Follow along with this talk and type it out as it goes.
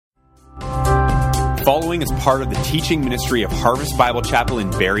following is part of the teaching ministry of Harvest Bible Chapel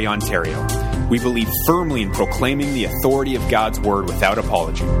in Barrie, Ontario. We believe firmly in proclaiming the authority of God's Word without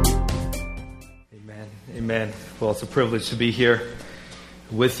apology. Amen. Amen. Well, it's a privilege to be here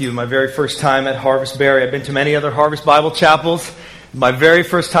with you. My very first time at Harvest Barrie. I've been to many other Harvest Bible Chapels. My very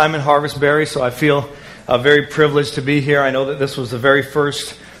first time in Harvest Barrie, so I feel very privileged to be here. I know that this was the very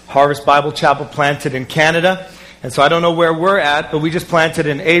first Harvest Bible Chapel planted in Canada. And so I don't know where we're at, but we just planted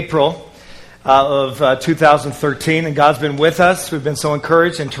in April of 2013, and God's been with us. We've been so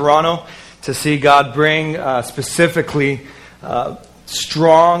encouraged in Toronto to see God bring specifically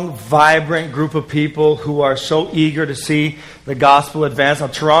strong, vibrant group of people who are so eager to see the gospel advance. Now,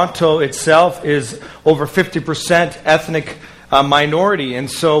 Toronto itself is over 50% ethnic minority, and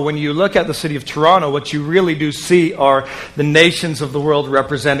so when you look at the city of Toronto, what you really do see are the nations of the world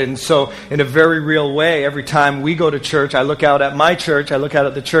represented. And so in a very real way, every time we go to church, I look out at my church, I look out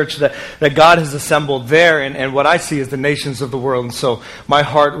at the church that God has assembled there, and what I see is the nations of the world. And so my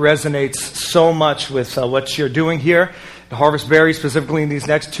heart resonates so much with what you're doing here at Harvest Barrie, specifically in these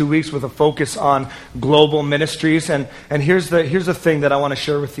next 2 weeks, with a focus on global ministries. And here's the thing that I want to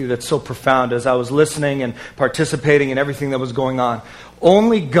share with you that's so profound. As I was listening and participating in everything that was going on,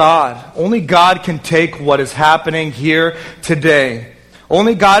 only God can take what is happening here today.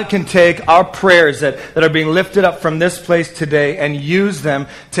 Only God can take our prayers that are being lifted up from this place today and use them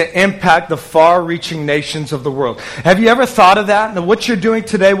to impact the far-reaching nations of the world. Have you ever thought of that? Now, what you're doing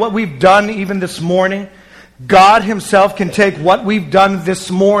today, what we've done even this morning, God Himself can take what we've done this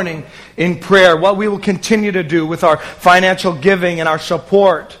morning in prayer, what we will continue to do with our financial giving and our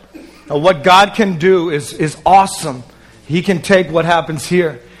support. What God can do is awesome. He can take what happens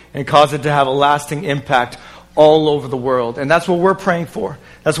here and cause it to have a lasting impact all over the world. And that's what we're praying for.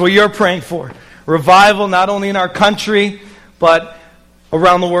 That's what you're praying for. Revival not only in our country, but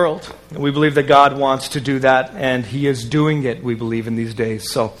around the world. And we believe that God wants to do that, and He is doing it, we believe, in these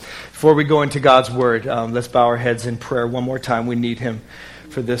days. So before we go into God's Word, let's bow our heads in prayer one more time. We need Him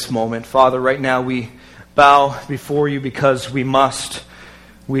for this moment. Father, right now we bow before You because we must.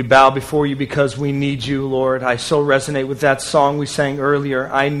 We bow before You because we need You, Lord. I so resonate with that song we sang earlier.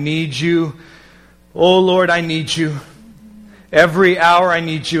 I need You. Oh, Lord, I need You. Every hour I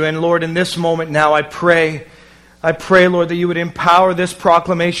need You. And Lord, in this moment now, I pray, Lord, that You would empower this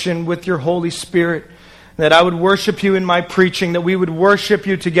proclamation with Your Holy Spirit, that I would worship You in my preaching, that we would worship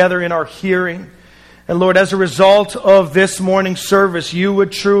You together in our hearing. And Lord, as a result of this morning's service, You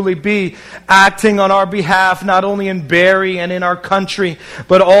would truly be acting on our behalf, not only in Barrie and in our country,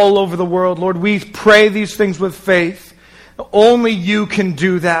 but all over the world. Lord, we pray these things with faith. Only You can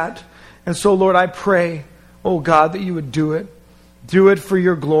do that. And so, Lord, I pray, oh God, that You would do it. Do it for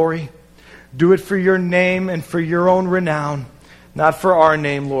Your glory. Do it for Your name and for Your own renown. Not for our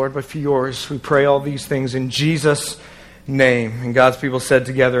name, Lord, but for Yours. We pray all these things in Jesus' name. And God's people said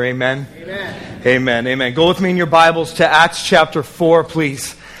together, amen. Amen. Amen. Amen. Go with me in your Bibles to Acts chapter 4,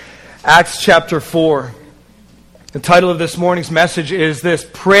 please. Acts chapter 4. The title of this morning's message is this: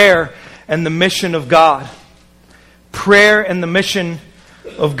 Prayer and the Mission of God. Prayer and the Mission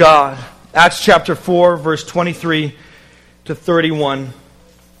of God. Acts chapter 4, verse 23 to 31.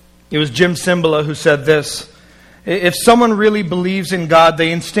 It was Jim Cymbala who said this: if someone really believes in God,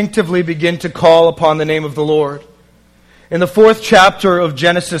 they instinctively begin to call upon the name of the Lord. In the 4th chapter of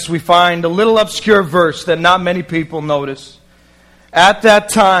Genesis, we find a little obscure verse that not many people notice. At that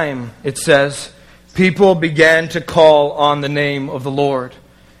time, it says, people began to call on the name of the Lord.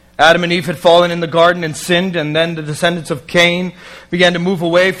 Adam and Eve had fallen in the garden and sinned, and then the descendants of Cain began to move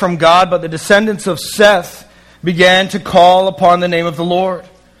away from God, but the descendants of Seth began to call upon the name of the Lord.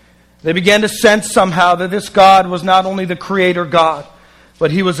 They began to sense somehow that this God was not only the Creator God,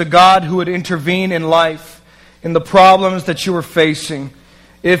 but He was a God who would intervene in life, in the problems that you were facing,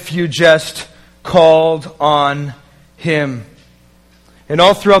 if you just called on Him. And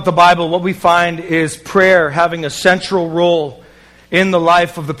all throughout the Bible, what we find is prayer having a central role in the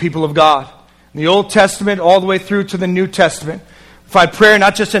life of the people of God. In the Old Testament all the way through to the New Testament, we find prayer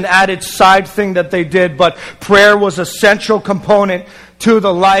not just an added side thing that they did, but prayer was a central component to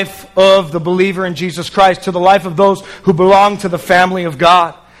the life of the believer in Jesus Christ, to the life of those who belong to the family of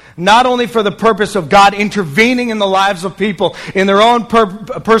God. Not only for the purpose of God intervening in the lives of people in their own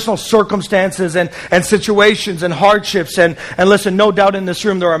personal circumstances and situations and hardships. And listen, no doubt in this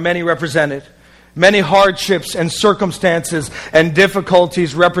room there are many represented. Many hardships and circumstances and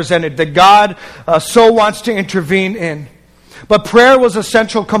difficulties represented that God so wants to intervene in. But prayer was a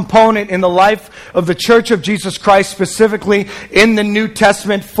central component in the life of the Church of Jesus Christ, specifically in the New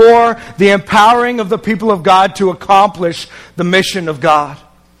Testament, for the empowering of the people of God to accomplish the mission of God.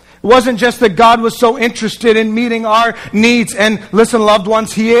 It wasn't just that God was so interested in meeting our needs. And listen, loved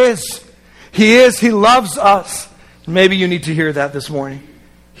ones, He is. He is. He loves us. Maybe you need to hear that this morning.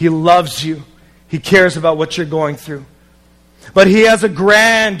 He loves you. He cares about what you're going through. But He has a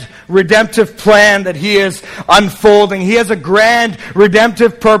grand redemptive plan that He is unfolding. He has a grand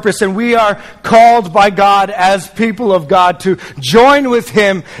redemptive purpose, and we are called by God as people of God to join with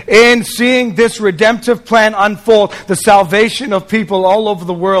Him in seeing this redemptive plan unfold, the salvation of people all over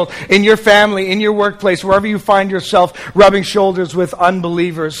the world, in your family, in your workplace, wherever you find yourself rubbing shoulders with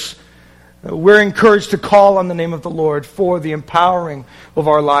unbelievers. We're encouraged to call on the name of the Lord for the empowering of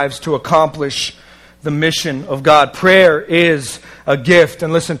our lives to accomplish the mission of God. Prayer is a gift.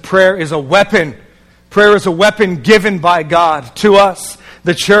 And listen, prayer is a weapon. Prayer is a weapon given by God to us,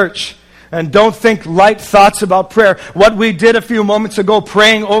 the church. And don't think light thoughts about prayer. What we did a few moments ago,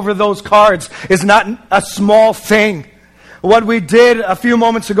 praying over those cards, is not a small thing. What we did a few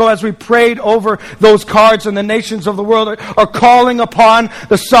moments ago as we prayed over those cards in the nations of the world are calling upon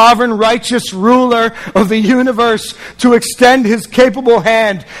the sovereign, righteous ruler of the universe to extend His capable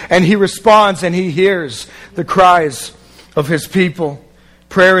hand. And He responds and He hears the cries of His people.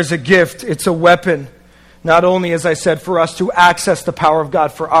 Prayer is a gift. It's a weapon. Not only, as I said, for us to access the power of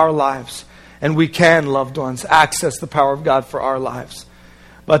God for our lives. And we can, loved ones, access the power of God for our lives.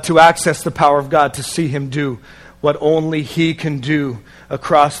 But to access the power of God to see Him do what only He can do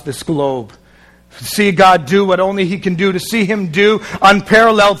across this globe. To see God do what only He can do. To see Him do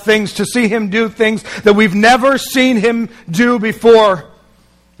unparalleled things. To see Him do things that we've never seen Him do before.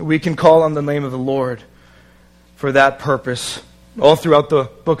 We can call on the name of the Lord for that purpose. All throughout the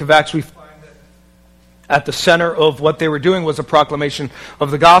book of Acts we find that at the center of what they were doing was a proclamation of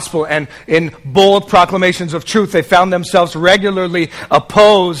the gospel. And in bold proclamations of truth, they found themselves regularly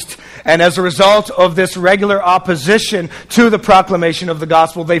opposed. And as a result of this regular opposition to the proclamation of the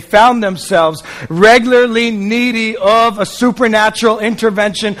gospel, they found themselves regularly needy of a supernatural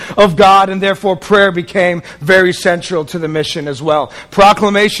intervention of God, and therefore prayer became very central to the mission as well.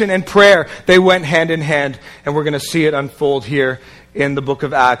 Proclamation and prayer, they went hand in hand, and we're going to see it unfold here in the book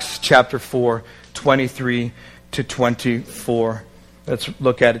of Acts, chapter 4, 23 to 24. Let's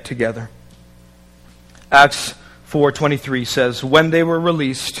look at it together. Acts 4:23 says, "When they were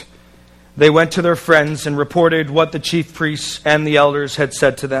released, they went to their friends and reported what the chief priests and the elders had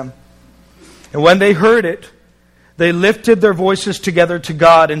said to them. And when they heard it, they lifted their voices together to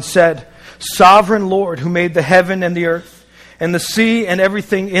God and said, 'Sovereign Lord, who made the heaven and the earth and the sea and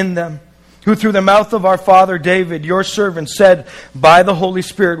everything in them, who through the mouth of our father David, your servant, said by the Holy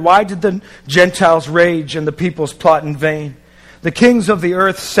Spirit, why did the Gentiles rage and the peoples plot in vain? The kings of the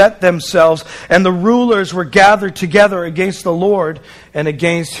earth set themselves, and the rulers were gathered together against the Lord and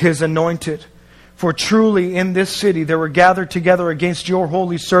against His anointed. For truly in this city they were gathered together against your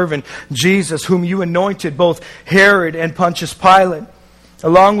holy servant, Jesus, whom you anointed, both Herod and Pontius Pilate,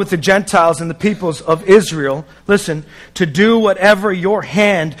 along with the Gentiles and the peoples of Israel, listen, to do whatever your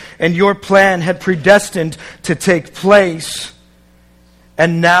hand and your plan had predestined to take place.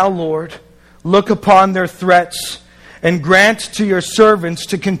 And now, Lord, look upon their threats, and grant to your servants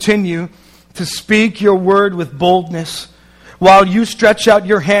to continue to speak your word with boldness, while you stretch out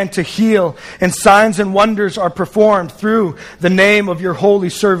your hand to heal, and signs and wonders are performed through the name of your holy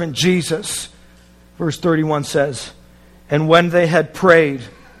servant Jesus." Verse 31 says, "And when they had prayed,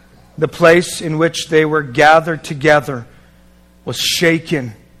 the place in which they were gathered together was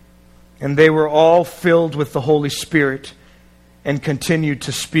shaken, and they were all filled with the Holy Spirit, and continued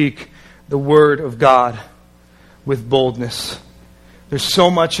to speak the word of God with boldness." There's so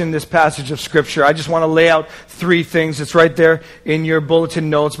much in this passage of Scripture. I just want to lay out three things. It's right there in your bulletin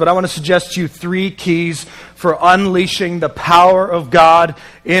notes. But I want to suggest to you three keys for unleashing the power of God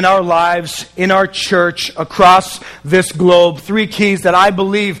in our lives, in our church, across this globe. Three keys that I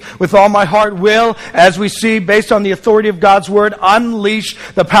believe with all my heart will, as we see, based on the authority of God's Word, unleash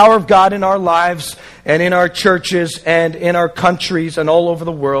the power of God in our lives and in our churches and in our countries and all over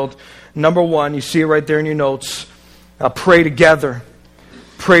the world. Number one, you see it right there in your notes. Pray together.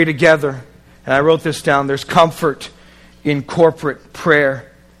 Pray together. And I wrote this down. There's comfort in corporate prayer.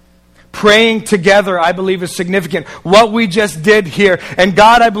 Praying together, I believe, is significant. What we just did here. And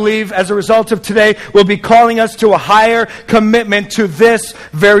God, I believe, as a result of today, will be calling us to a higher commitment to this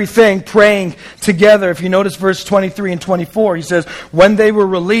very thing, praying together. If you notice verse 23 and 24, he says, "When they were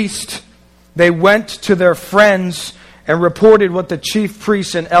released, they went to their friends and reported what the chief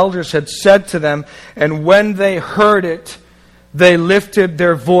priests and elders had said to them. And when they heard it, they lifted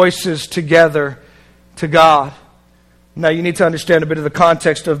their voices together to God." Now you need to understand a bit of the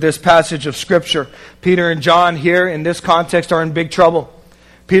context of this passage of Scripture. Peter and John here in this context are in big trouble.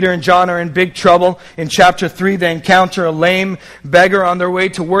 Peter and John are in big trouble. In chapter 3, they encounter a lame beggar on their way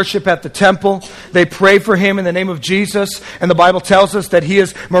to worship at the temple. They pray for him in the name of Jesus, and the Bible tells us that he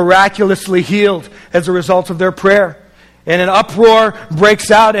is miraculously healed as a result of their prayer. And an uproar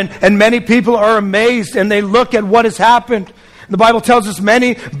breaks out, and many people are amazed, and they look at what has happened. The Bible tells us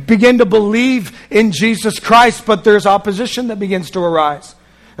many begin to believe in Jesus Christ, but there's opposition that begins to arise.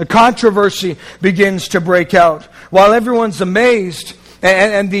 A controversy begins to break out. While everyone's amazed,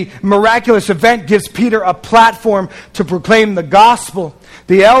 and the miraculous event gives Peter a platform to proclaim the gospel,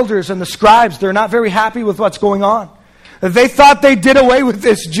 the elders and the scribes, they're not very happy with what's going on. They thought they did away with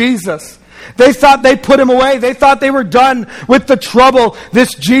this Jesus. They thought they put him away. They thought they were done with the trouble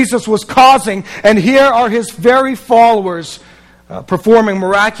this Jesus was causing. And here are his very followers performing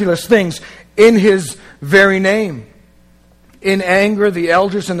miraculous things in his very name. In anger, the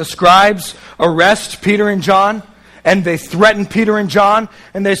elders and the scribes arrest Peter and John. And they threaten Peter and John,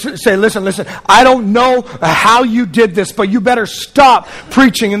 and they say, listen, I don't know how you did this, but you better stop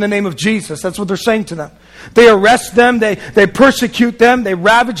preaching in the name of Jesus. That's what they're saying to them. They arrest them, they persecute them, they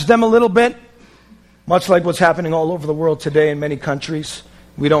ravage them a little bit. Much like what's happening all over the world today in many countries.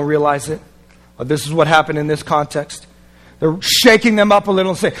 We don't realize it. But this is what happened in this context. They're shaking them up a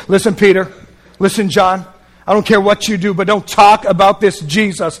little and say, listen, Peter, listen, John, I don't care what you do, but don't talk about this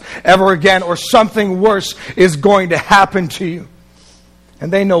Jesus ever again, or something worse is going to happen to you.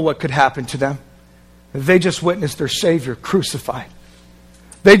 And they know what could happen to them. They just witnessed their Savior crucified.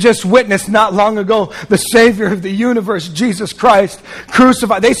 They just witnessed not long ago the Savior of the universe, Jesus Christ,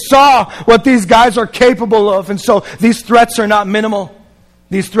 crucified. They saw what these guys are capable of. And so these threats are not minimal.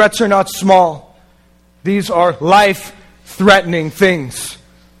 These threats are not small. These are life-threatening things.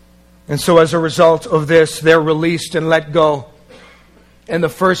 And so as a result of this, they're released and let go. And the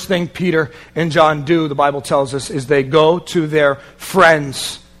first thing Peter and John do, the Bible tells us, is they go to their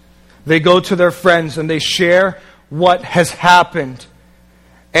friends. They go to their friends and they share what has happened.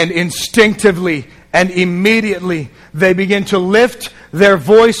 And instinctively and immediately, they begin to lift their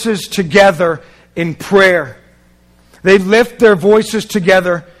voices together in prayer. They lift their voices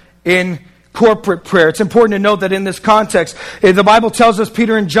together in corporate prayer. It's important to note that in this context, the Bible tells us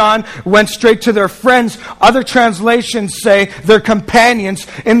Peter and John went straight to their friends. Other translations say their companions.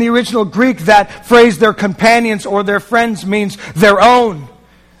 In the original Greek, that phrase, their companions or their friends, means their own.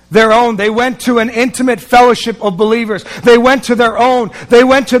 Their own. They went to an intimate fellowship of believers. They went to their own. They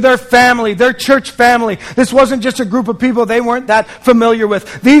went to their family, their church family. This wasn't just a group of people they weren't that familiar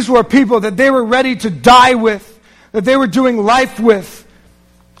with. These were people that they were ready to die with, that they were doing life with.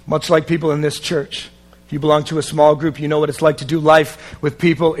 Much like people in this church. If you belong to a small group, you know what it's like to do life with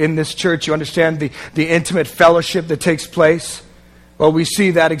people in this church. You understand the intimate fellowship that takes place. Well, we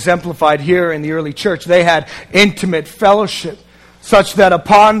see that exemplified here in the early church. They had intimate fellowship, such that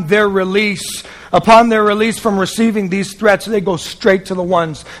upon their release from receiving these threats, they go straight to the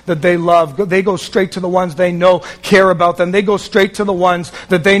ones that they love. They go straight to the ones they know care about them. They go straight to the ones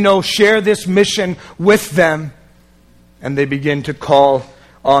that they know share this mission with them. And they begin to call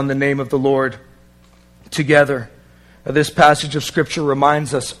on the name of the Lord together. This passage of Scripture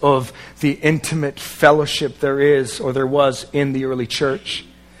reminds us of the intimate fellowship there was in the early church.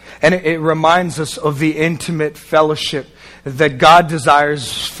 And it reminds us of the intimate fellowship that God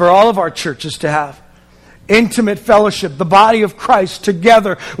desires for all of our churches to have. Intimate fellowship, the body of Christ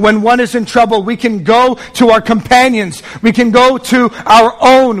together. When one is in trouble, we can go to our companions. We can go to our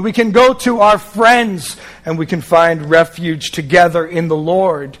own. We can go to our friends. And we can find refuge together in the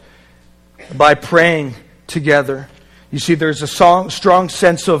Lord by praying together. You see, there's a strong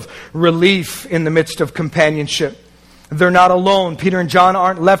sense of relief in the midst of companionship. They're not alone. Peter and John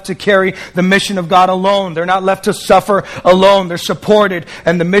aren't left to carry the mission of God alone. They're not left to suffer alone. They're supported,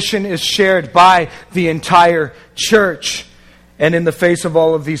 and the mission is shared by the entire church. And in the face of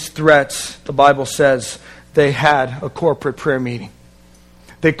all of these threats, the Bible says they had a corporate prayer meeting.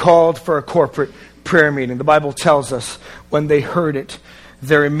 They called for a corporate prayer meeting. The Bible tells us when they heard it,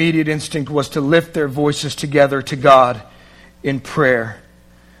 their immediate instinct was to lift their voices together to God in prayer.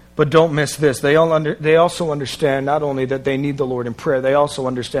 But don't miss this. They also understand not only that they need the Lord in prayer, they also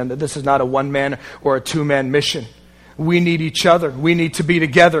understand that this is not a one-man or a two-man mission. We need each other. We need to be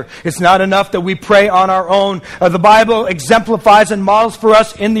together. It's not enough that we pray on our own. The Bible exemplifies and models for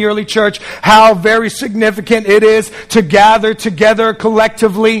us in the early church how very significant it is to gather together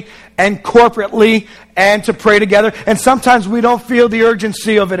collectively and corporately and to pray together. And sometimes we don't feel the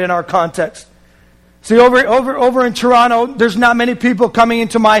urgency of it in our context. See, over in Toronto, there's not many people coming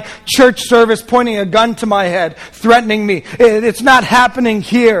into my church service pointing a gun to my head, threatening me. It's not happening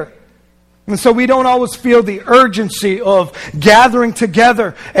here. And so we don't always feel the urgency of gathering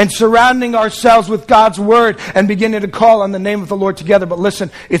together and surrounding ourselves with God's Word and beginning to call on the name of the Lord together. But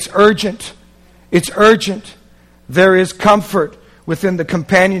listen, it's urgent. It's urgent. There is comfort within the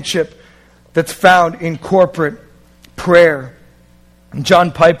companionship that's found in corporate prayer.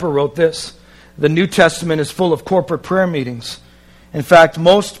 John Piper wrote this: the New Testament is full of corporate prayer meetings. In fact,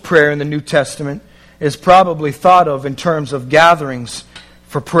 most prayer in the New Testament is probably thought of in terms of gatherings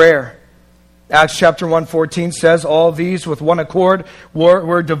for prayer. Acts chapter 1:14 says, all these with one accord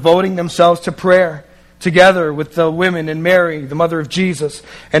were devoting themselves to prayer, together with the women and Mary, the mother of Jesus,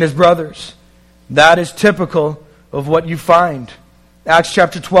 and his brothers. That is typical of what you find. Acts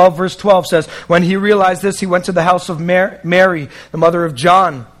chapter 12, verse 12 says, when he realized this, he went to the house of Mary, the mother of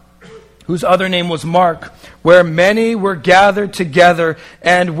John, whose other name was Mark, where many were gathered together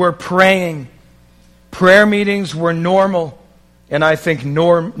and were praying. Prayer meetings were normal, and I think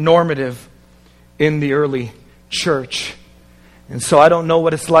normative in the early church. And so I don't know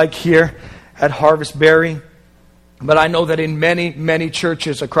what it's like here at Harvest Berry, but I know that in many, many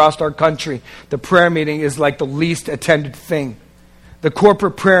churches across our country, the prayer meeting is like the least attended thing. The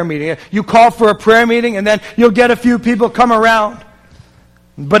corporate prayer meeting. You call for a prayer meeting and then you'll get a few people come around.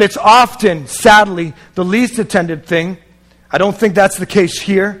 But it's often, sadly, the least attended thing. I don't think that's the case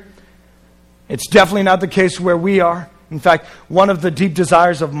here. It's definitely not the case where we are. In fact, one of the deep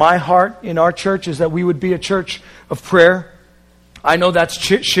desires of my heart in our church is that we would be a church of prayer. I know that's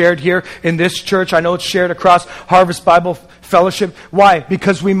shared here in this church. I know it's shared across Harvest Bible Fellowship. Why?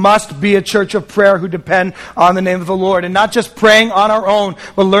 Because we must be a church of prayer who depend on the name of the Lord. And not just praying on our own,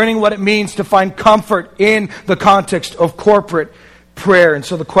 but learning what it means to find comfort in the context of corporate prayer. And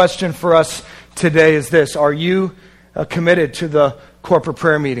so the question for us today is this: are you committed to the corporate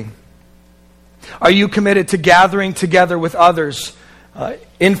prayer meeting? Are you committed to gathering together with others,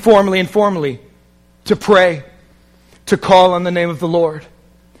 informally and formally, to pray, to call on the name of the Lord?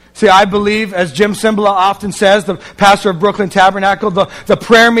 See, I believe, as Jim Cymbala often says, the pastor of Brooklyn Tabernacle, the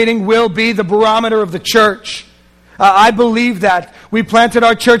prayer meeting will be the barometer of the church. I believe that. We planted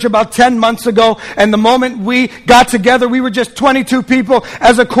our church about 10 months ago, and the moment we got together, we were just 22 people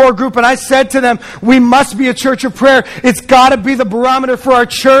as a core group, and I said to them, we must be a church of prayer. It's got to be the barometer for our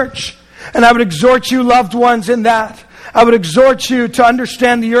church. And I would exhort you, loved ones, in that. I would exhort you to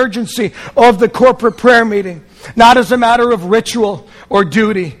understand the urgency of the corporate prayer meeting. Not as a matter of ritual or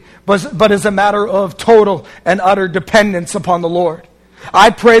duty, but as a matter of total and utter dependence upon the Lord. I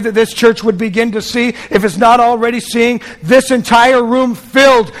pray that this church would begin to see, if it's not already seeing, this entire room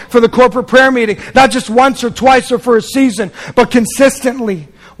filled for the corporate prayer meeting. Not just once or twice or for a season, but consistently.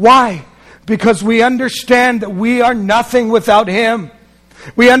 Why? Because we understand that we are nothing without Him.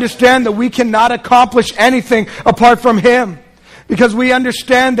 We understand that we cannot accomplish anything apart from Him. Because we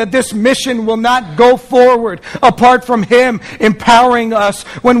understand that this mission will not go forward apart from Him empowering us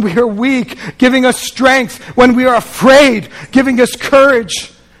when we are weak, giving us strength, when we are afraid, giving us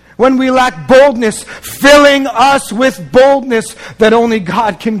courage, when we lack boldness, filling us with boldness that only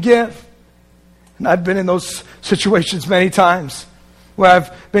God can give. And I've been in those situations many times, where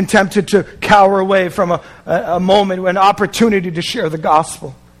I've been tempted to cower away from a moment, an opportunity to share the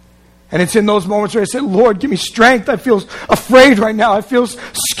gospel. And it's in those moments where I say, Lord, give me strength. I feel afraid right now. I feel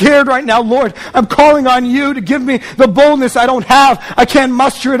scared right now. Lord, I'm calling on you to give me the boldness I don't have. I can't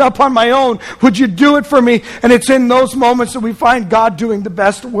muster it up on my own. Would you do it for me? And it's in those moments that we find God doing the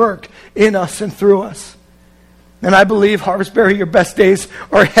best work in us and through us. And I believe, Harvest Berry, your best days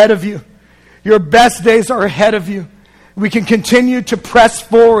are ahead of you. Your best days are ahead of you. We can continue to press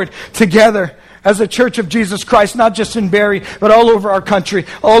forward together as a church of Jesus Christ, not just in Barrie, but all over our country,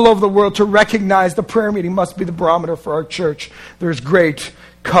 all over the world, to recognize the prayer meeting must be the barometer for our church. There's great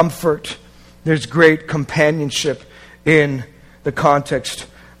comfort. There's great companionship in the context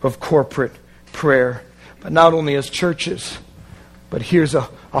of corporate prayer. But not only as churches, but here's a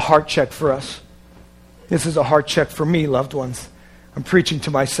heart check for us. This is a heart check for me, loved ones. I'm preaching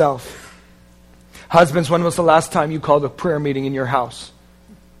to myself. Husbands, when was the last time you called a prayer meeting in your house?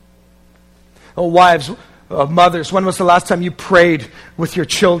 Oh, wives, mothers, when was the last time you prayed with your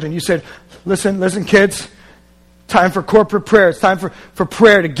children? You said, listen, kids, time for corporate prayer. It's time for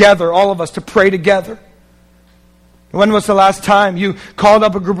prayer together, all of us to pray together. When was the last time you called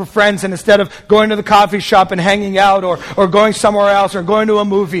up a group of friends and instead of going to the coffee shop and hanging out or going somewhere else or going to a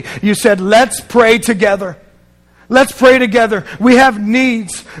movie, you said, let's pray together. Let's pray together. We have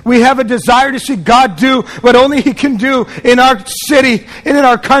needs. We have a desire to see God do what only He can do in our city and in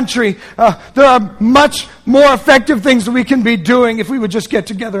our country. There are much more effective things that we can be doing if we would just get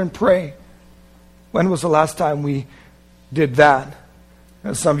together and pray. When was the last time we did that?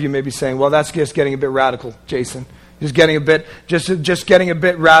 Now, some of you may be saying, well, that's just getting a bit radical, Jason. Just getting a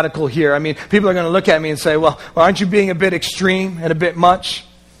bit radical here. I mean, people are going to look at me and say, well, aren't you being a bit extreme and a bit much?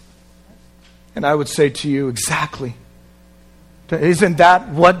 And I would say to you, exactly. Isn't that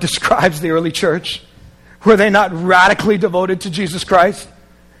what describes the early church? Were they not radically devoted to Jesus Christ?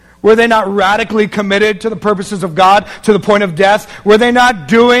 Were they not radically committed to the purposes of God to the point of death? Were they not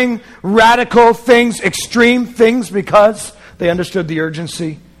doing radical things, extreme things, because they understood the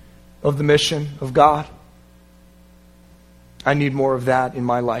urgency of the mission of God? I need more of that in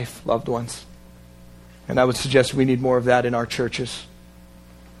my life, loved ones. And I would suggest we need more of that in our churches.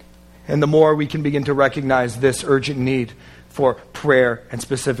 And the more we can begin to recognize this urgent need for prayer, and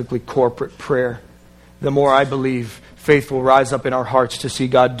specifically corporate prayer, the more I believe faith will rise up in our hearts to see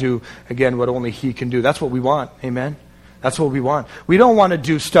God do, again, what only He can do. That's what we want. Amen? That's what we want. We don't want to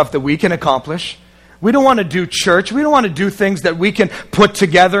do stuff that we can accomplish. We don't want to do church. We don't want to do things that we can put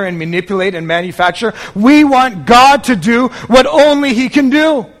together and manipulate and manufacture. We want God to do what only He can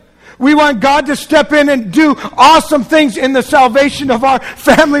do. We want God to step in and do awesome things in the salvation of our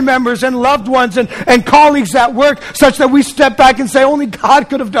family members and loved ones and colleagues at work, such that we step back and say, only God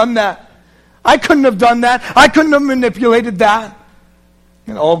could have done that. I couldn't have done that. I couldn't have manipulated that.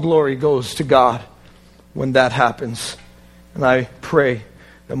 And all glory goes to God when that happens. And I pray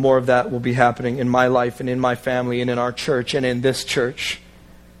that more of that will be happening in my life and in my family and in our church and in this church.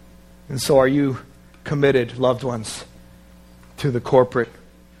 And so are you committed, loved ones, to the corporate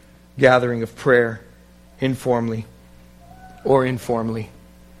gathering of prayer, informally or informally?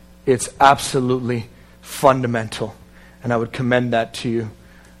 It's absolutely fundamental. And I would commend that to you.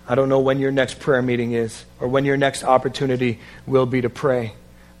 I don't know when your next prayer meeting is or when your next opportunity will be to pray.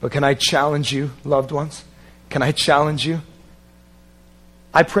 But can I challenge you, loved ones? Can I challenge you?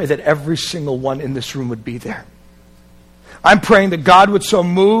 I pray that every single one in this room would be there. I'm praying that God would so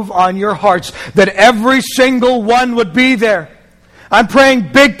move on your hearts that every single one would be there. I'm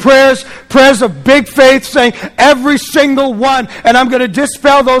praying big prayers, prayers of big faith, saying every single one. And I'm going to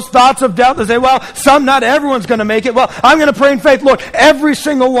dispel those thoughts of doubt that say, well, not everyone's going to make it. Well, I'm going to pray in faith. Lord, every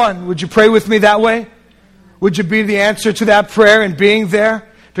single one. Would you pray with me that way? Would you be the answer to that prayer and being there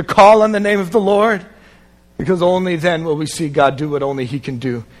to call on the name of the Lord? Because only then will we see God do what only He can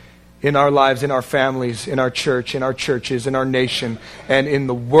do in our lives, in our families, in our church, in our churches, in our nation, and in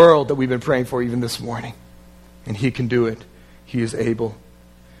the world that we've been praying for even this morning. And He can do it. He is able.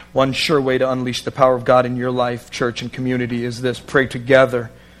 One sure way to unleash the power of God in your life, church, and community is this: pray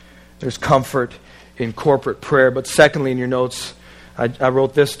together. There's comfort in corporate prayer. But secondly, in your notes, I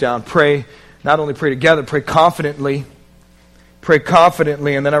wrote this down. Pray, not only pray together, pray confidently. Pray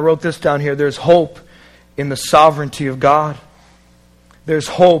confidently. And then I wrote this down here. There's hope in the sovereignty of God. There's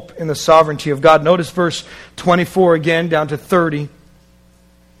hope in the sovereignty of God. Notice verse 24 again, down to 30.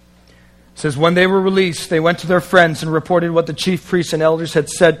 It says, when they were released, they went to their friends and reported what the chief priests and elders had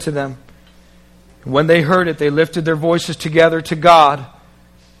said to them. And when they heard it, they lifted their voices together to God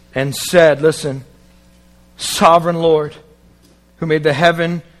and said, listen, Sovereign Lord, who made the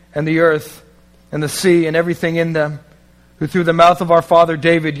heaven and the earth and the sea and everything in them, who through the mouth of our father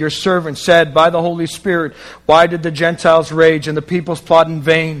David, your servant, said by the Holy Spirit, why did the Gentiles rage and the peoples plot in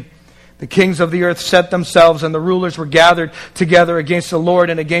vain? The kings of the earth set themselves, and the rulers were gathered together against the Lord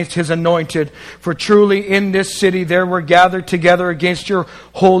and against His anointed. For truly in this city there were gathered together against your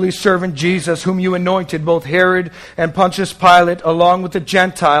holy servant Jesus, whom you anointed, both Herod and Pontius Pilate, along with the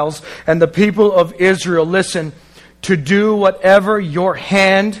Gentiles and the people of Israel. Listen, to do whatever your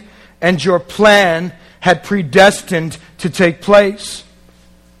hand and your plan had predestined to take place.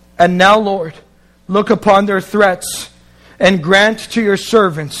 And now, Lord, look upon their threats and grant to your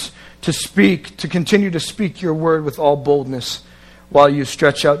servants to continue to speak your word with all boldness, while you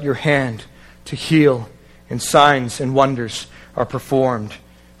stretch out your hand to heal, and signs and wonders are performed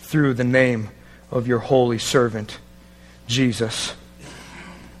through the name of your holy servant, Jesus.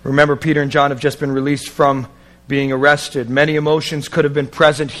 Remember, Peter and John have just been released from being arrested. Many emotions could have been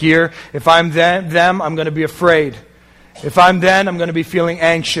present here. If I'm them, I'm going to be afraid. If I'm then, I'm going to be feeling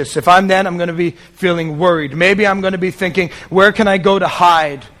anxious. If I'm then, I'm going to be feeling worried. Maybe I'm going to be thinking, where can I go to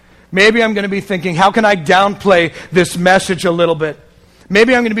hide? Maybe I'm going to be thinking, how can I downplay this message a little bit?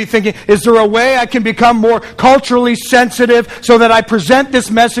 Maybe I'm going to be thinking, is there a way I can become more culturally sensitive so that I present this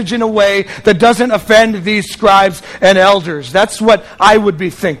message in a way that doesn't offend these scribes and elders? That's what I would be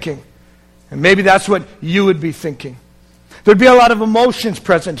thinking. And maybe that's what you would be thinking. There'd be a lot of emotions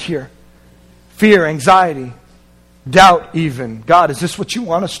present here. Fear, anxiety, doubt even. God, is this what you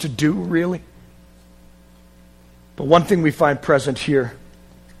want us to do, really? But one thing we find present here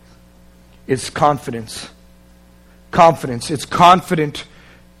is confidence. Confidence. It's confident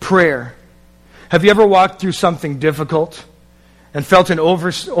prayer. Have you ever walked through something difficult and felt an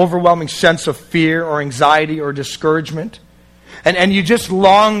overwhelming sense of fear or anxiety or discouragement? And you just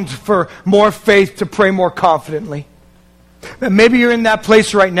longed for more faith to pray more confidently. Maybe you're in that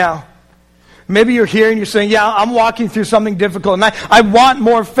place right now. Maybe you're here and you're saying, yeah, I'm walking through something difficult and I want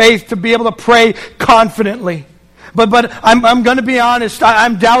more faith to be able to pray confidently. But I'm going to be honest,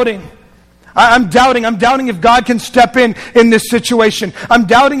 I'm doubting. I'm doubting if God can step in this situation. I'm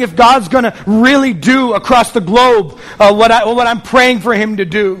doubting if God's going to really do across the globe what I'm praying for Him to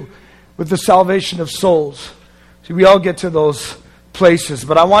do with the salvation of souls. See, we all get to those places,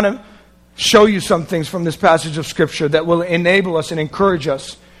 but I want to show you some things from this passage of Scripture that will enable us and encourage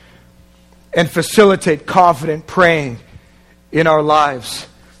us and facilitate confident praying in our lives.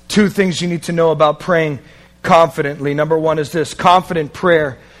 Two things you need to know about praying confidently. Number one is this: confident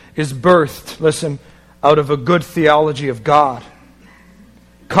prayer is birthed, listen, out of a good theology of God.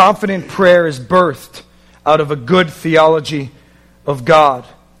 Confident prayer is birthed out of a good theology of God.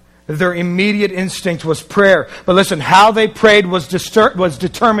 Their immediate instinct was prayer. But listen, how they prayed was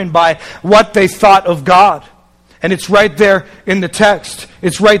determined by what they thought of God. And it's right there in the text.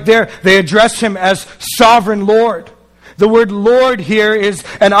 It's right there. They address Him as Sovereign Lord. The word Lord here is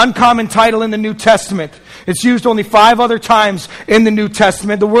an uncommon title in the New Testament. It's used only 5 other times in the New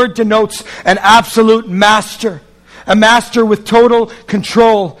Testament. The word denotes an absolute master. A master with total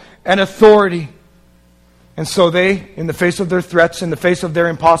control and authority. And so they, in the face of their threats, in the face of their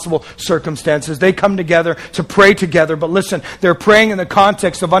impossible circumstances, they come together to pray together. But listen, they're praying in the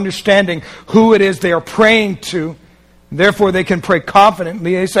context of understanding who it is they are praying to. Therefore, they can pray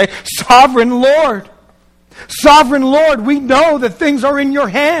confidently. They say, Sovereign Lord. Sovereign Lord, we know that things are in your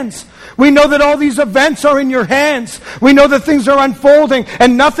hands. We know that all these events are in your hands. We know that things are unfolding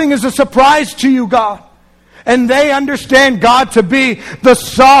and nothing is a surprise to you, God. And they understand God to be the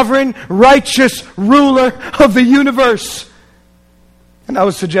sovereign, righteous ruler of the universe. And I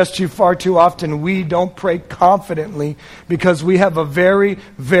would suggest to you, far too often we don't pray confidently because we have a very,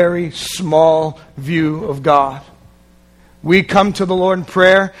 very small view of God. We come to the Lord in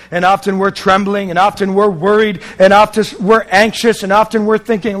prayer, and often we're trembling, and often we're worried, and often we're anxious, and often we're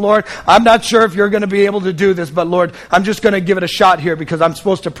thinking, Lord, I'm not sure if you're going to be able to do this, but Lord, I'm just going to give it a shot here because I'm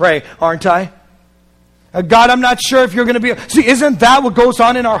supposed to pray, aren't I? God, I'm not sure if you're going to be... See, isn't that what goes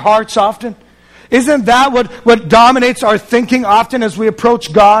on in our hearts often? Isn't that what dominates our thinking often as we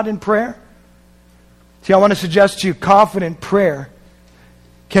approach God in prayer? See, I want to suggest to you, confident prayer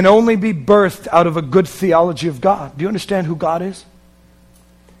can only be birthed out of a good theology of God. Do you understand who God is?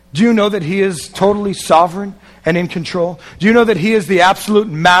 Do you know that He is totally sovereign and in control? Do you know that He is the absolute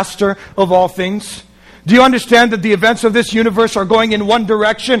master of all things? Do you understand that the events of this universe are going in one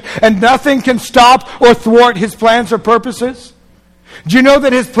direction and nothing can stop or thwart His plans or purposes? Do you know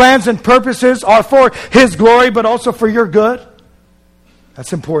that His plans and purposes are for His glory but also for your good?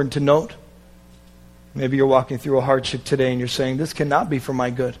 That's important to note. Maybe you're walking through a hardship today and you're saying, this cannot be for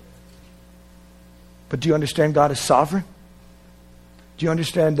my good. But do you understand God is sovereign? Do you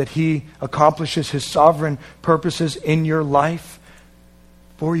understand that He accomplishes His sovereign purposes in your life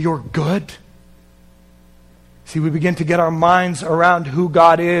for your good? See, we begin to get our minds around who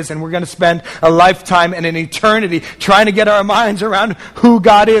God is, and we're going to spend a lifetime and an eternity trying to get our minds around who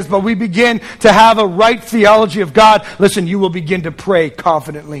God is. But we begin to have a right theology of God. Listen, you will begin to pray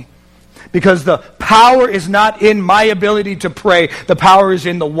confidently. Because the power is not in my ability to pray. The power is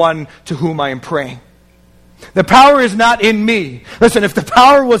in the one to whom I am praying. The power is not in me. Listen, if the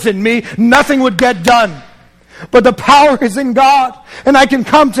power was in me, nothing would get done. But the power is in God. And I can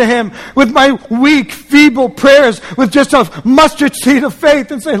come to Him with my weak, feeble prayers with just a mustard seed of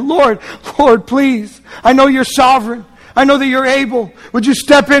faith and say, Lord, please, I know you're sovereign. I know that you're able. Would you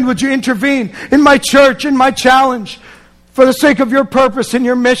step in? Would you intervene in my church, in my challenge, for the sake of your purpose and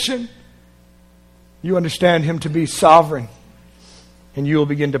your mission? You understand Him to be sovereign, and you will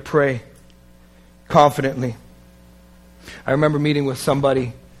begin to pray confidently. I remember meeting with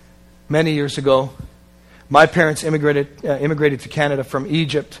somebody many years ago. My parents immigrated to Canada from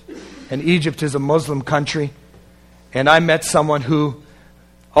Egypt, and Egypt is a Muslim country. And I met someone who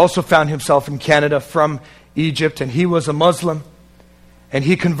also found himself in Canada from Egypt, and he was a Muslim. And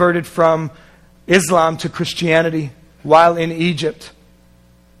he converted from Islam to Christianity while in Egypt.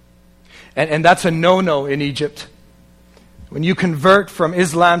 And that's a no-no in Egypt. When you convert from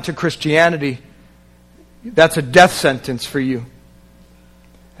Islam to Christianity, that's a death sentence for you.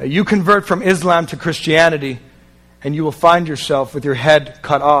 You convert from Islam to Christianity, and you will find yourself with your head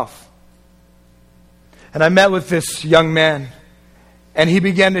cut off. And I met with this young man, and he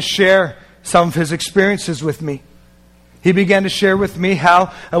began to share some of his experiences with me. He began to share with me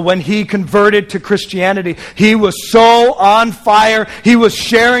how when he converted to Christianity, he was so on fire. He was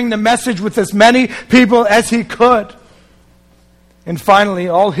sharing the message with as many people as he could. And finally,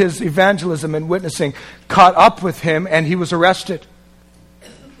 all his evangelism and witnessing caught up with him, and he was arrested.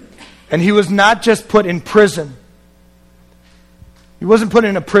 And he was not just put in prison. He wasn't put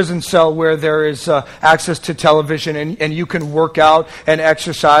in a prison cell where there is access to television and you can work out and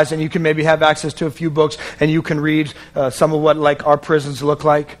exercise and you can maybe have access to a few books and you can read some of what like our prisons look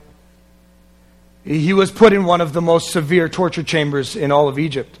like. He was put in one of the most severe torture chambers in all of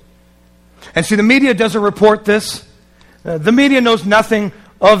Egypt. And see, the media doesn't report this. The media knows nothing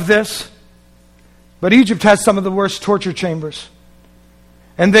of this. But Egypt has some of the worst torture chambers.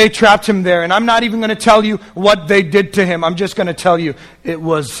 And they trapped him there. And I'm not even going to tell you what they did to him. I'm just going to tell you it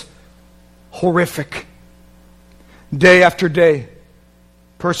was horrific. Day after day,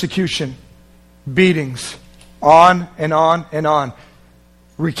 persecution, beatings, on and on and on.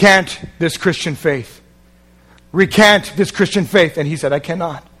 Recant this Christian faith. Recant this Christian faith. And he said, I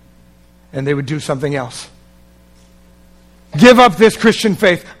cannot. And they would do something else. Give up this Christian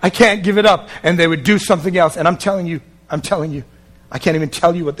faith. I can't give it up. And they would do something else. And I'm telling you, I can't even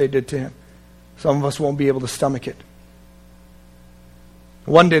tell you what they did to him. Some of us won't be able to stomach it.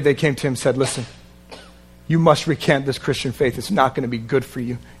 One day they came to him and said, listen, you must recant this Christian faith. It's not going to be good for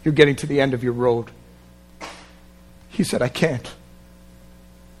you. You're getting to the end of your road. He said, I can't.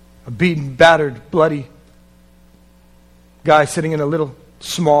 A beaten, battered, bloody guy sitting in a little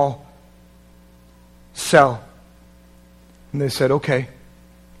small cell. And they said, okay,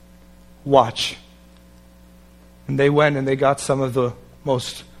 watch. And they went and they got some of the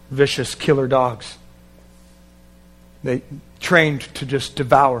most vicious killer dogs. They trained to just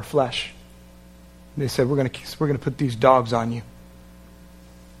devour flesh. And they said, we're going to put these dogs on you.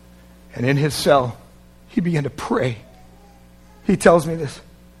 And in his cell, he began to pray. He tells me this.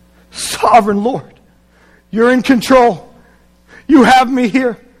 Sovereign Lord, you're in control. You have me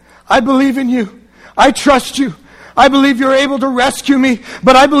here. I believe in you. I trust you. I believe you're able to rescue me,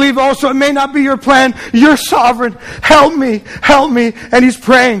 but I believe also it may not be your plan. You're sovereign. Help me, help me. And he's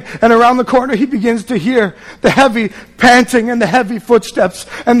praying. And around the corner he begins to hear the heavy panting and the heavy footsteps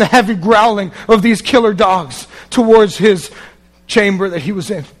and the heavy growling of these killer dogs towards his chamber that he was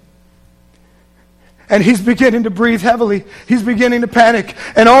in. And he's beginning to breathe heavily. He's beginning to panic.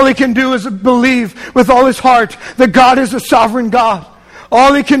 And all he can do is believe with all his heart that God is a sovereign God.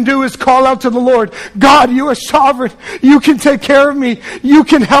 All he can do is call out to the Lord. God, you are sovereign. You can take care of me. You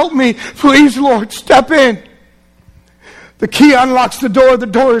can help me. Please, Lord, step in. The key unlocks the door. The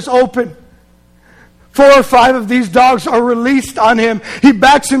door is open. 4 or 5 of these dogs are released on him. He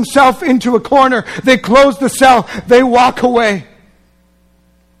backs himself into a corner. They close the cell. They walk away.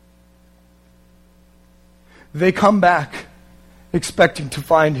 They come back expecting to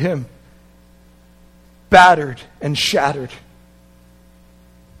find him battered and shattered.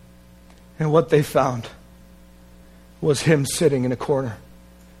 And what they found was him sitting in a corner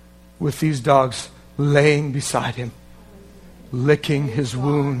with these dogs laying beside him, licking his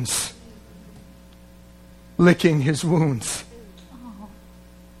wounds. Licking his wounds.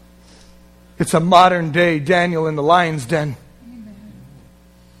 It's a modern day Daniel in the lion's den.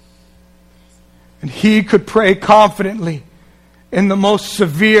 And he could pray confidently in the most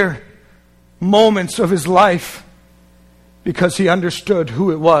severe moments of his life because he understood who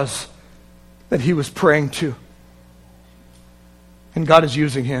it was that he was praying to. And God is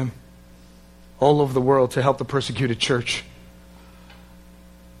using him all over the world to help the persecuted church.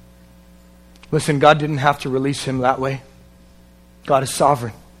 Listen, God didn't have to release him that way. God is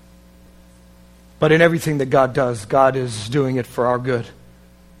sovereign. But in everything that God does, God is doing it for our good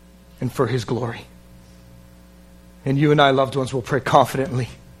and for his glory. And you and I, loved ones, will pray confidently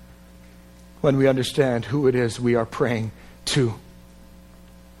when we understand who it is we are praying to.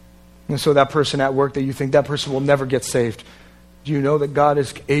 And so that person at work that you think that person will never get saved, do you know that God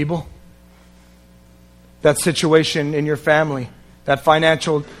is able? That situation in your family, that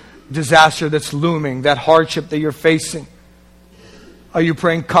financial disaster that's looming, that hardship that you're facing, are you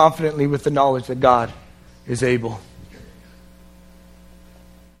praying confidently with the knowledge that God is able?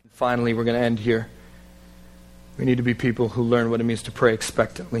 Finally, we're going to end here. We need to be people who learn what it means to pray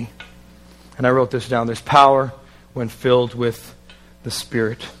expectantly. And I wrote this down. There's power when filled with the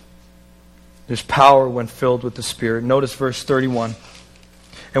Spirit. There's power when filled with the Spirit. Notice verse 31.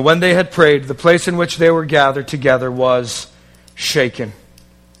 And when they had prayed, the place in which they were gathered together was shaken.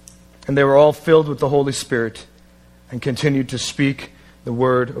 And they were all filled with the Holy Spirit and continued to speak the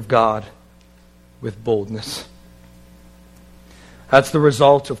word of God with boldness. That's the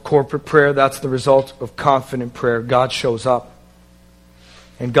result of corporate prayer. That's the result of confident prayer. God shows up,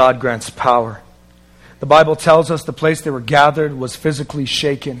 and God grants power. The Bible tells us the place they were gathered was physically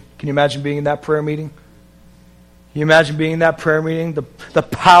shaken. Can you imagine being in that prayer meeting? Can you imagine being in that prayer meeting? The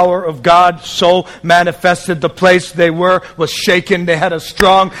power of God so manifested. The place they were was shaken. They had a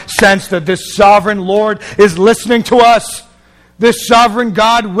strong sense that this sovereign Lord is listening to us. This sovereign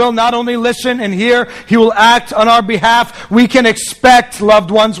God will not only listen and hear, He will act on our behalf. We can expect,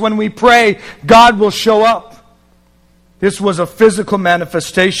 loved ones, when we pray, God will show up. This was a physical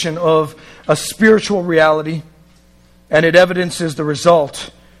manifestation of a spiritual reality, and it evidences the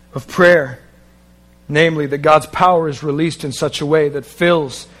result of prayer. Namely, that God's power is released in such a way that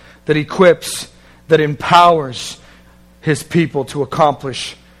fills, that equips, that empowers His people to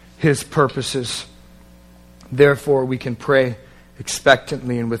accomplish His purposes. Therefore, we can pray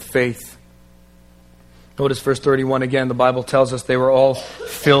expectantly and with faith. Notice verse 31 again. The Bible tells us they were all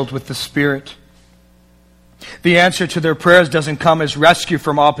filled with the Spirit. The answer to their prayers doesn't come as rescue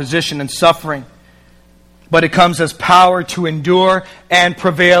from opposition and suffering, but it comes as power to endure and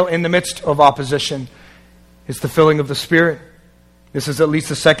prevail in the midst of opposition. It's the filling of the Spirit. This is at least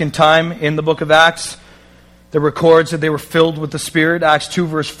the second time in the book of Acts that records that they were filled with the Spirit. Acts 2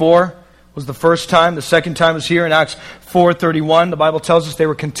 verse 4 was the first time. The second time was here in Acts 4:31. The Bible tells us they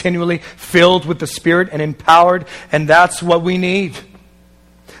were continually filled with the Spirit and empowered, and that's what we need.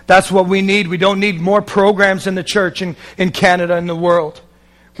 That's what we need. We don't need more programs in the church in Canada and the world.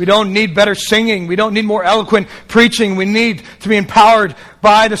 We don't need better singing. We don't need more eloquent preaching. We need to be empowered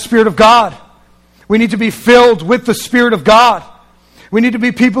by the Spirit of God. We need to be filled with the Spirit of God. We need to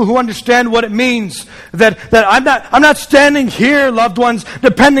be people who understand what it means that I'm not standing here, loved ones,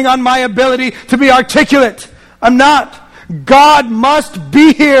 depending on my ability to be articulate. I'm not. God must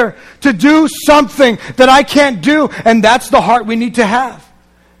be here to do something that I can't do, and that's the heart we need to have.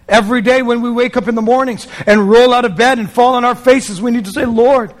 Every day when we wake up in the mornings and roll out of bed and fall on our faces, we need to say,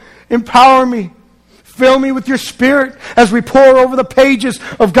 Lord, empower me. Fill me with your Spirit. As we pore over the pages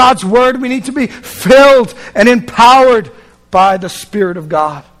of God's Word, we need to be filled and empowered by the Spirit of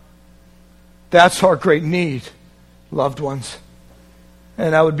God. That's our great need, loved ones.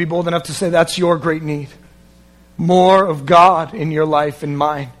 And I would be bold enough to say that's your great need. More of God in your life and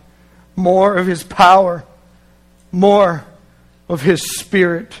mine. More of His power. More of His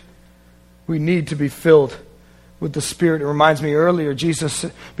Spirit. We need to be filled with the Spirit. It reminds me earlier, Jesus,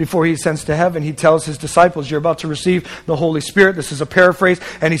 before He ascends to heaven, He tells His disciples, you're about to receive the Holy Spirit. This is a paraphrase.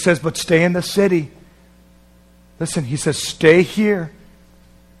 And He says, but stay in the city. Listen, He says, stay here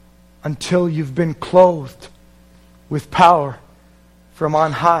until you've been clothed with power from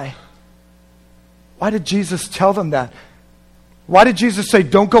on high. Why did Jesus tell them that? Why did Jesus say,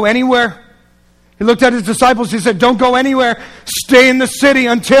 don't go anywhere? He looked at His disciples, He said, don't go anywhere. Stay in the city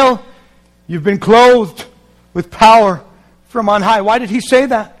until you've been clothed with power from on high. Why did He say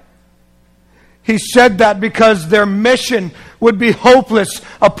that? He said that because their mission would be hopeless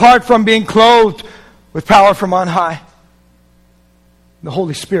apart from being clothed with power from on high. The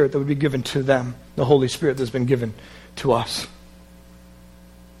Holy Spirit that would be given to them. The Holy Spirit that's been given to us.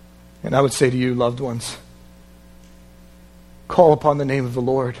 And I would say to you, loved ones, call upon the name of the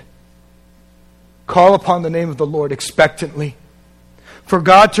Lord. Call upon the name of the Lord expectantly. For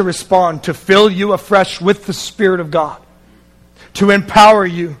God to respond, to fill you afresh with the Spirit of God. To empower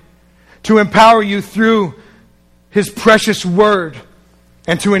you through His precious Word.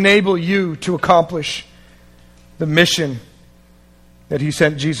 And to enable you to accomplish the mission that He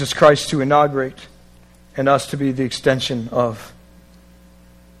sent Jesus Christ to inaugurate and us to be the extension of.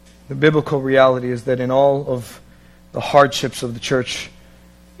 The biblical reality is that in all of the hardships of the church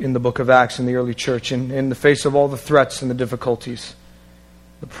in the book of Acts, in the early church, in the face of all the threats and the difficulties,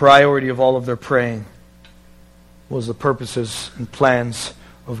 the priority of all of their praying was the purposes and plans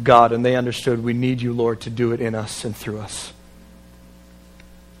of God. And they understood, we need you, Lord, to do it in us and through us.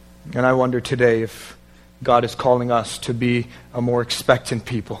 And I wonder today if God is calling us to be a more expectant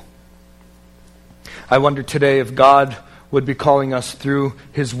people. I wonder today if God would be calling us through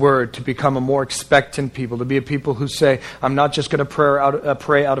His Word to become a more expectant people, to be a people who say, I'm not just going to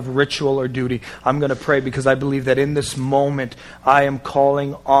pray out of ritual or duty. I'm going to pray because I believe that in this moment I am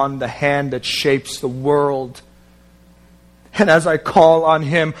calling on the hand that shapes the world. And as I call on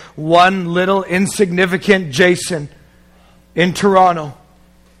Him, one little insignificant Jason in Toronto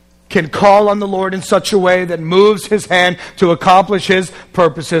can call on the Lord in such a way that moves His hand to accomplish His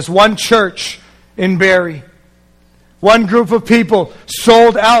purposes. One church in Barrie, one group of people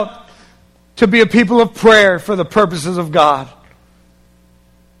sold out to be a people of prayer for the purposes of God.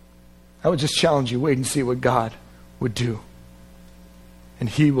 I would just challenge you, wait and see what God would do. and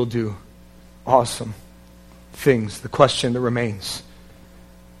He will do awesome things. The question that remains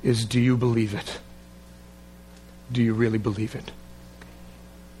is, do you believe it? Do you really believe it?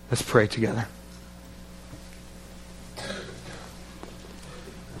 Let's pray together.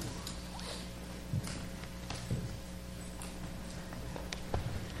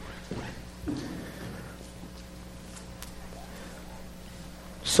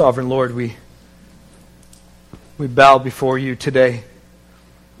 Sovereign Lord, we bow before you today.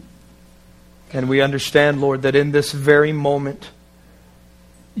 And we understand, Lord, that in this very moment,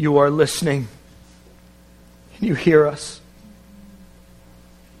 you are listening and you hear us.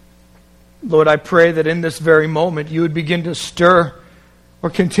 Lord, I pray that in this very moment, you would begin to stir or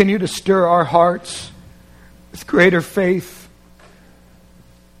continue to stir our hearts with greater faith.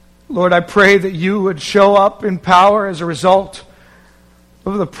 Lord, I pray that you would show up in power as a result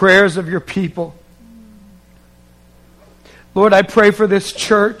of the prayers of your people. Lord, I pray for this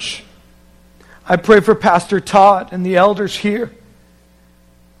church. I pray for Pastor Todd and the elders here.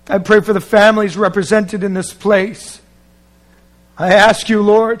 I pray for the families represented in this place. I ask you,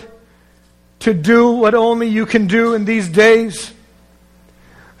 Lord, to do what only you can do in these days.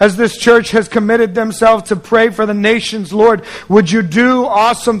 As this church has committed themselves to pray for the nations, Lord, would you do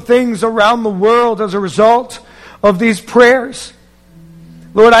awesome things around the world as a result of these prayers?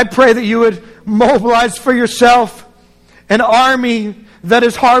 Lord, I pray that you would mobilize for yourself an army that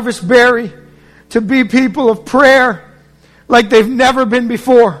is Harvestberry to be people of prayer like they've never been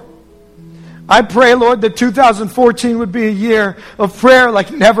before. I pray, Lord, that 2014 would be a year of prayer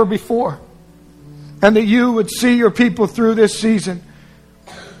like never before, and that you would see your people through this season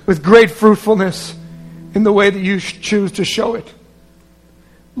with great fruitfulness in the way that you choose to show it.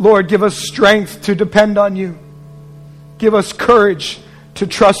 Lord, give us strength to depend on you. Give us courage to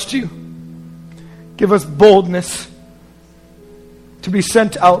trust you. Give us boldness to be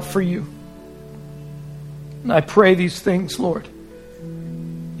sent out for you. And I pray these things, Lord,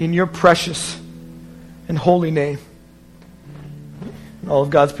 in your precious and holy name. And all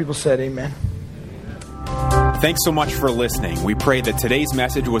of God's people said, amen. Thanks so much for listening. We pray that today's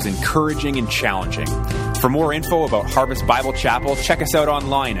message was encouraging and challenging. For more info about Harvest Bible Chapel, check us out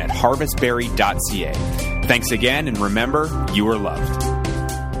online at harvestberry.ca. Thanks again, and remember, you are loved.